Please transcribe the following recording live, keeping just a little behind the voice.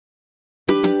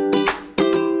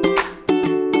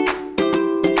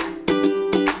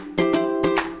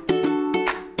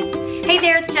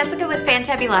Jessica with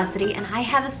Fantabulosity, and I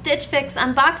have a Stitch Fix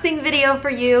unboxing video for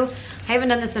you. I haven't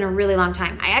done this in a really long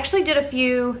time. I actually did a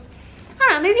few, I don't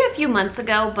know, maybe a few months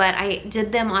ago, but I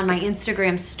did them on my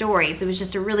Instagram stories. It was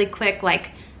just a really quick,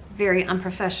 like, very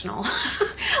unprofessional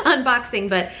unboxing,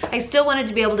 but I still wanted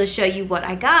to be able to show you what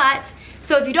I got.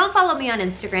 So if you don't follow me on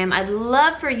Instagram, I'd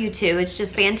love for you to. It's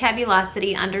just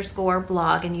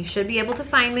fantabulosity_blog, and you should be able to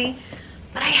find me.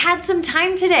 But I had some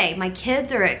time today. My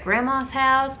kids are at grandma's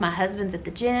house. My husband's at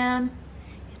the gym.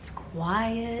 It's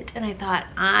quiet. And I thought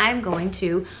I'm going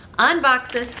to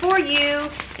unbox this for you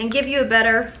and give you a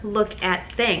better look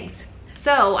at things.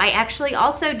 So I actually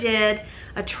also did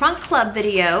a Trunk Club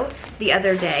video the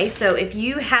other day. So if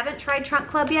you haven't tried Trunk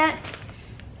Club yet,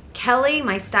 Kelly,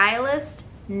 my stylist,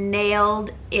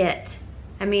 nailed it.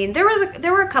 I mean, there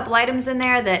were a couple items in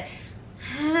there that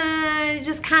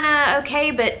just kind of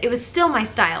okay, but it was still my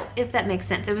style, if that makes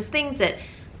sense. It was things that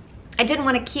I didn't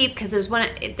want to keep because it was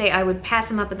I would pass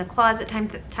them up in the closet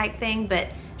type thing, but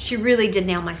she really did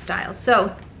nail my style.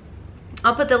 So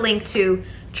I'll put the link to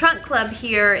Trunk Club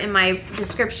here in my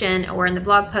description or in the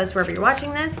blog post wherever you're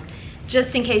watching this,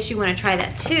 just in case you want to try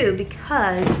that too,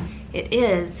 because it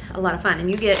is a lot of fun. And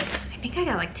you get, I think I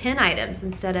got like 10 items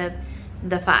instead of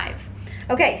the 5.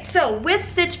 Okay, so with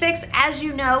Stitch Fix, as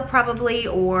you know probably,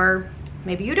 or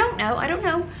maybe you don't know, I don't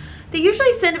know, they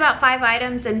usually send about 5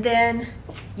 items and then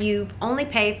you only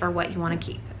pay for what you want to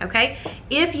keep, okay?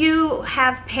 If you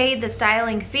have paid the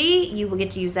styling fee, you will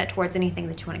get to use that towards anything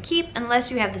that you want to keep,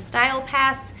 unless you have the Style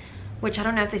Pass, which I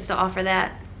don't know if they still offer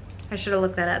that. I should have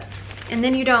looked that up. And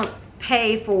then you don't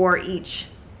pay for each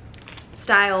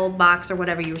style box or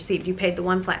whatever you received. You paid the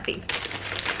one flat fee.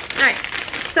 All right,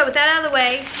 so with that out of the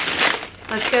way,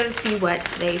 let's go see what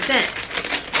they sent.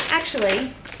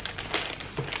 Actually,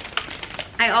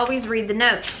 I always read the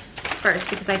note first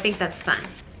because I think that's fun.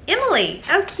 Emily,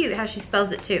 oh cute how she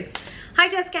spells it too. Hi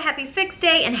Jessica, happy Fix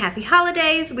Day and happy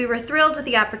holidays. We were thrilled with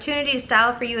the opportunity to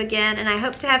style for you again, and I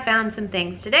hope to have found some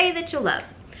things today that you'll love.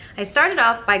 I started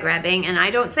off by grabbing, and I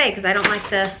don't say because I don't like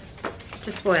to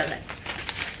spoil it.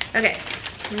 Okay,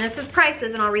 and this is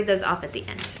prices, and I'll read those off at the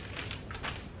end.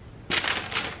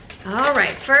 All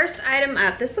right, first item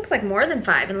up. This looks like more than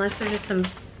 5, unless there's just some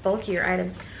bulkier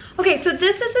items. Okay, so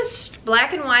this is a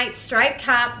black and white striped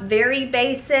top, very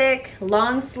basic,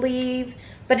 long sleeve,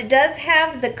 but it does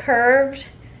have the curved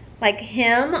like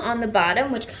hem on the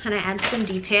bottom, which kind of adds some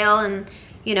detail. And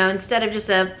you know, instead of just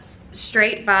a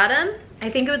straight bottom, I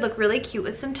think it would look really cute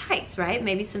with some tights, right?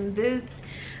 Maybe some boots.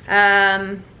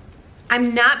 I'm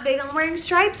not big on wearing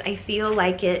stripes. I feel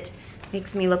like it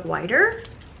makes me look whiter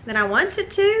than I want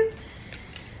it to.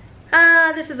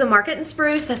 This is a Market &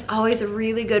 Spruce. That's always a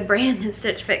really good brand that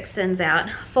Stitch Fix sends out.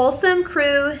 Folsom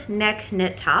Crew neck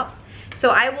knit top. So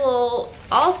I will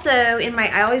also,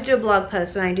 I always do a blog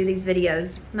post when I do these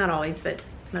videos. Not always, but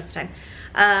most of the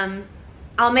time.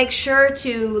 I'll make sure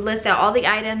to list out all the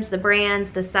items, the brands,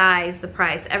 the size, the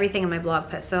price, everything in my blog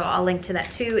post. So I'll link to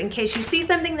that too in case you see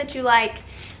something that you like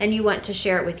and you want to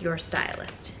share it with your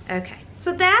stylist. Okay,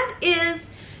 so that is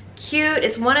cute.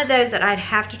 It's one of those that I'd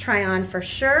have to try on for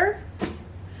sure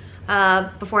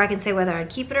before I can say whether I'd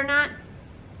keep it or not.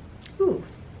 Ooh,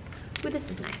 this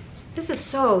is nice. This is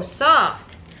so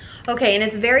soft. Okay, and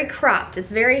it's very cropped. It's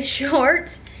very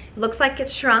short. It looks like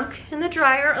it's shrunk in the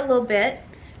dryer a little bit,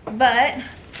 but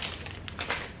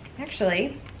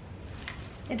actually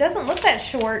it doesn't look that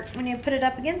short when you put it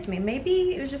up against me.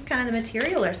 Maybe it was just kind of the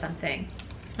material or something.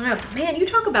 I don't know. Man, you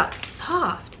talk about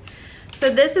soft. So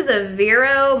this is a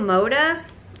Vero Moda.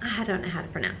 I don't know how to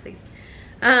pronounce these.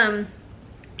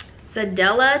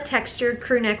 Sedella textured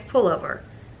crew neck pullover.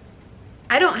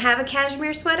 I don't have a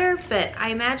cashmere sweater, but I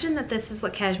imagine that this is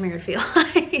what cashmere would feel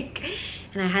like.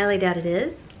 And I highly doubt it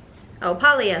is. Oh,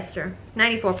 polyester,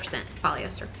 94%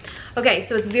 polyester. Okay,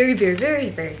 so it's very, very, very,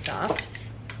 very soft.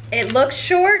 It looks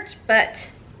short, but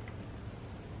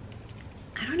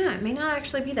I don't know, it may not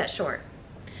actually be that short.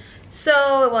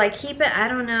 So will I keep it? I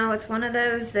don't know. It's one of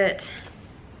those that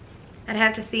I'd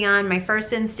have to see on. My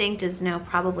first instinct is no,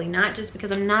 probably not, just because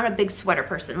I'm not a big sweater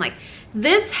person. Like,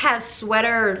 this has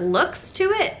sweater looks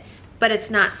to it, but it's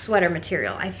not sweater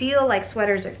material. I feel like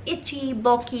sweaters are itchy,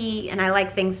 bulky, and I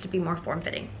like things to be more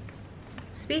form-fitting.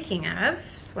 Speaking of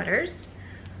sweaters,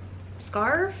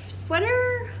 scarf,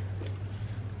 sweater,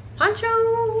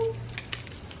 poncho,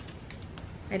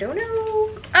 I don't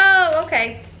know. Oh,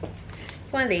 okay.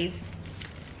 It's one of these.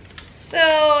 So,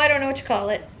 I don't know what you call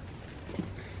it.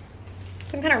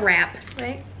 Some kind of wrap,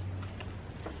 right?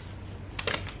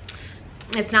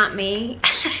 It's not me.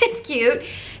 It's cute.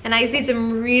 And I see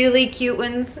some really cute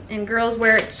ones and girls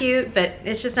wear it cute, but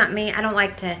it's just not me. I don't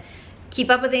like to keep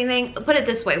up with anything. Put it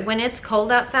this way, when it's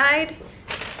cold outside,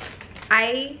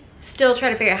 I still try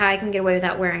to figure out how I can get away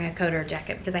without wearing a coat or a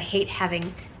jacket because I hate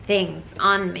having things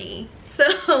on me.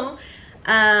 So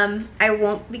I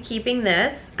won't be keeping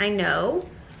this, I know.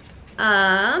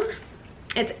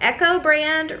 It's Echo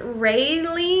brand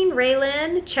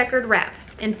Raylene checkered wrap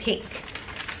in pink.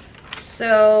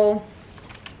 So,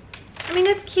 I mean,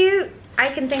 it's cute. I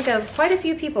can think of quite a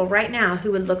few people right now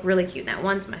who would look really cute. Now,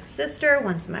 one's my sister,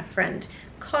 one's my friend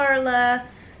Carla.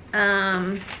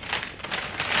 Yeah.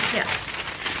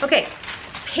 Okay,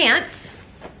 pants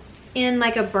in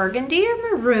like a burgundy or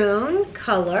maroon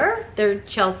color. They're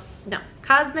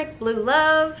Cosmic Blue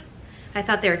Love. I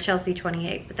thought they were Chelsea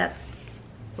 28, but that's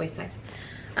waist size.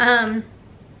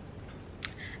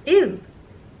 Ew,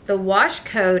 the wash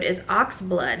code is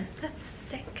Oxblood. That's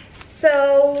sick.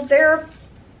 So they're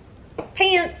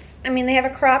pants. I mean, they have a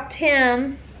cropped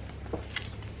hem,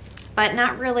 but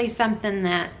not really something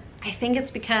that, I think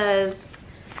it's because,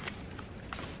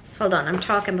 hold on, I'm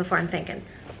talking before I'm thinking.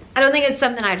 I don't think it's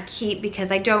something I'd keep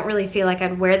because I don't really feel like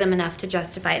I'd wear them enough to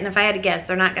justify it. And if I had to guess,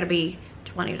 they're not gonna be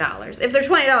 $20. If they're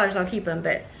 $20, I'll keep them,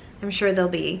 but I'm sure they'll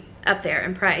be up there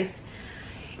in price.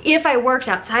 If I worked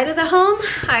outside of the home,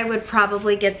 I would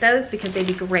probably get those because they'd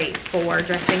be great for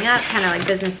dressing up, kind of like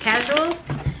business casual.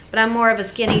 But I'm more of a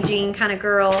skinny jean kind of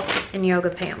girl and yoga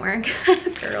pant wearing kind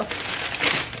of girl.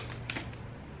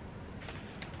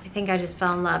 I think I just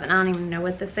fell in love and I don't even know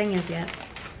what this thing is yet.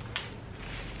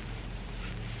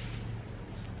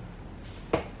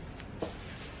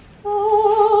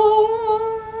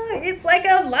 Oh, it's like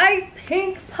a light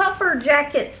pink puffer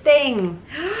jacket thing.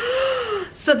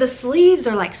 So the sleeves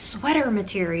are like sweater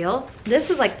material. This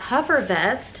is like puffer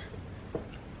vest.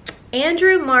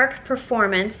 Andrew Mark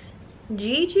Performance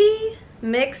GG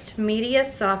mixed media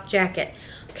soft jacket.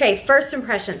 Okay, first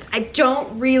impressions. I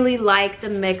don't really like the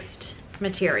mixed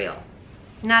material.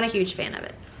 Not a huge fan of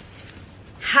it.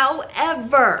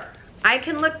 However, I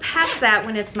can look past that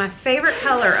when it's my favorite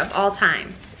color of all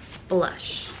time,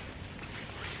 blush.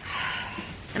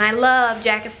 And I love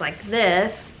jackets like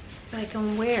this that I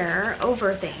can wear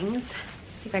over things.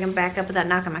 See if I can back up without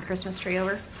knocking my Christmas tree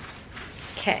over.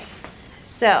 Okay,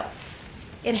 so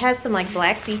it has some like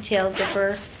black detail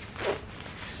zipper.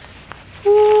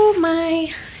 Oh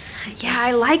my, yeah,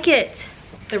 I like it.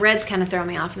 The red's kind of throwing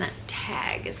me off and that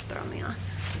tag is throwing me off.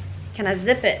 Can I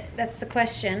zip it? That's the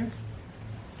question.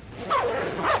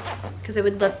 Because it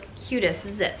would look cutest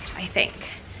zipped, I think.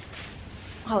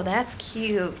 Oh, that's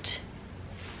cute.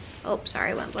 Oh,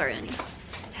 sorry, I went blurry on you.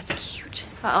 That's cute.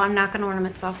 Uh-oh, I'm knocking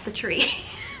ornaments off the tree.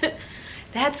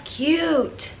 That's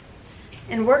cute.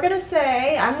 And we're gonna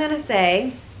say, I'm gonna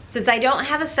say, since I don't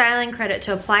have a styling credit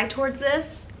to apply towards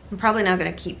this, I'm probably not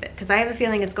gonna keep it because I have a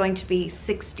feeling it's going to be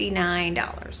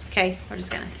 $69, okay? We're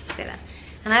just gonna say that.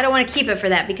 And I don't wanna keep it for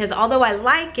that because although I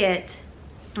like it,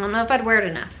 I don't know if I'd wear it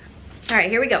enough. All right,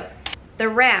 here we go. The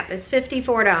wrap is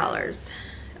 $54.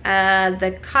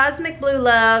 The Cosmic Blue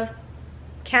Love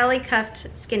Cali cuffed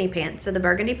skinny pants, so the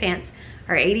burgundy pants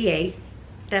are $88.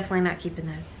 Definitely not keeping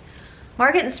those.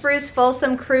 Market and Spruce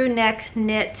Folsom crew neck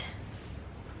knit.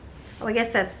 Oh, I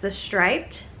guess that's the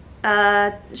striped.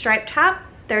 Striped top,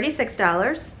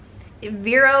 $36.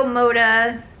 Vero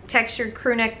Moda textured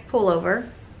crew neck pullover,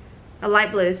 a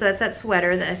light blue, so that's that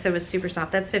sweater that I said was super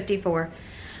soft. That's $54.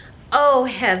 Oh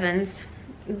heavens,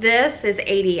 this is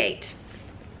 $88.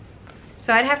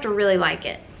 So I'd have to really like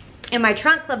it. In my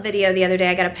trunk club video the other day,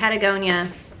 I got a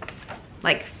Patagonia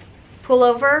like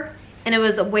pullover and it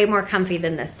was way more comfy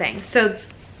than this thing. So,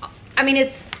 I mean,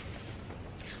 it's,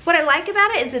 what I like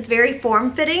about it is it's very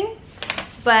form-fitting,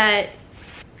 but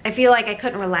I feel like I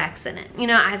couldn't relax in it. You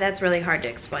know, that's really hard to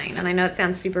explain, and I know it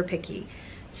sounds super picky.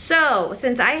 So,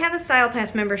 since I have a Style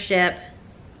Pass membership,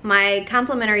 my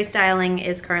complimentary styling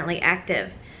is currently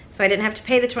active. So I didn't have to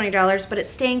pay the $20, but it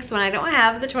stinks when I don't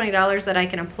have the $20 that I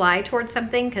can apply towards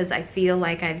something because I feel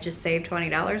like I've just saved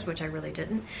 $20, which I really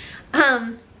didn't.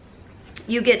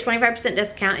 You get 25%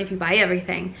 discount if you buy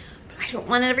everything. But I don't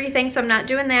want everything, so I'm not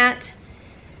doing that.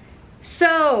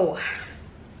 So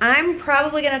I'm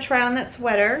probably gonna try on that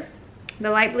sweater, the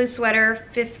light blue sweater.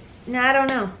 No, I don't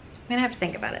know. I'm gonna have to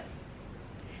think about it.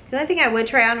 The only thing I would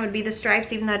try on would be the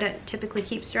stripes, even though I don't typically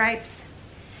keep stripes.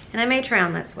 And I may try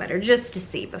on that sweater just to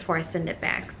see before I send it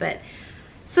back. But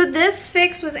so this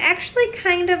fix was actually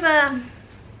kind of a,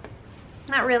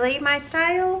 not really my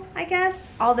style, I guess.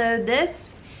 Although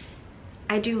this,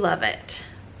 I do love it.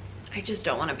 I just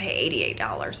don't want to pay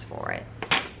 $88 for it.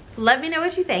 Let me know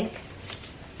what you think.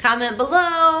 Comment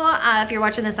below if you're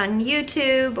watching this on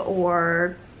YouTube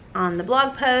or on the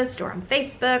blog post or on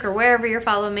Facebook or wherever you're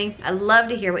following me. I'd love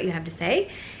to hear what you have to say.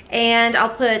 And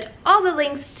I'll put all the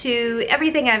links to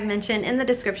everything I've mentioned in the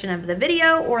description of the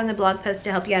video or in the blog post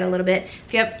to help you out a little bit.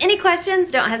 If you have any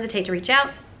questions, don't hesitate to reach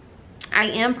out. I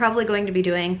am probably going to be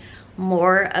doing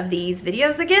more of these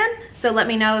videos again, so let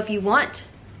me know if you want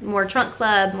more Trunk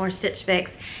Club, more Stitch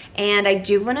Fix. And I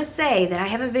do want to say that I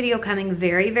have a video coming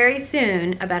very, very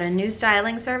soon about a new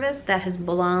styling service that has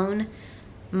blown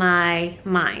my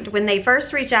mind. When they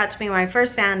first reached out to me, when I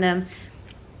first found them,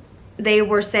 they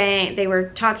were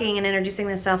talking and introducing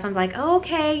themselves. I'm like, oh,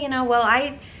 okay, you know, well,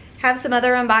 I have some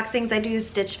other unboxings. I do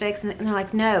Stitch Fix. And they're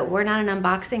like, no, we're not an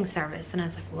unboxing service. And I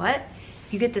was like, what?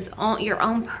 You get this your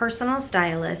own personal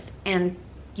stylist and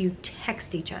you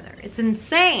text each other. It's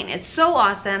insane. It's so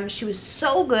awesome. She was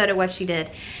so good at what she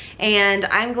did. And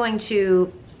I'm going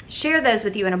to share those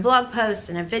with you in a blog post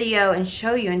and a video and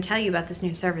show you and tell you about this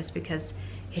new service because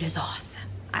it is awesome.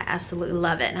 I absolutely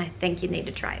love it and I think you need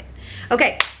to try it.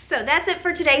 Okay, so that's it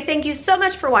for today. Thank you so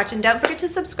much for watching. Don't forget to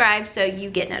subscribe so you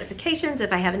get notifications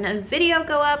if I have a new video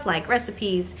go up, like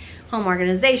recipes, home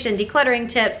organization, decluttering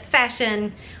tips,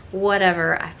 fashion,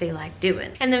 whatever I feel like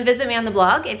doing. And then visit me on the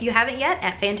blog if you haven't yet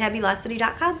at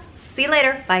fantabulosity.com. See you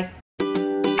later. Bye.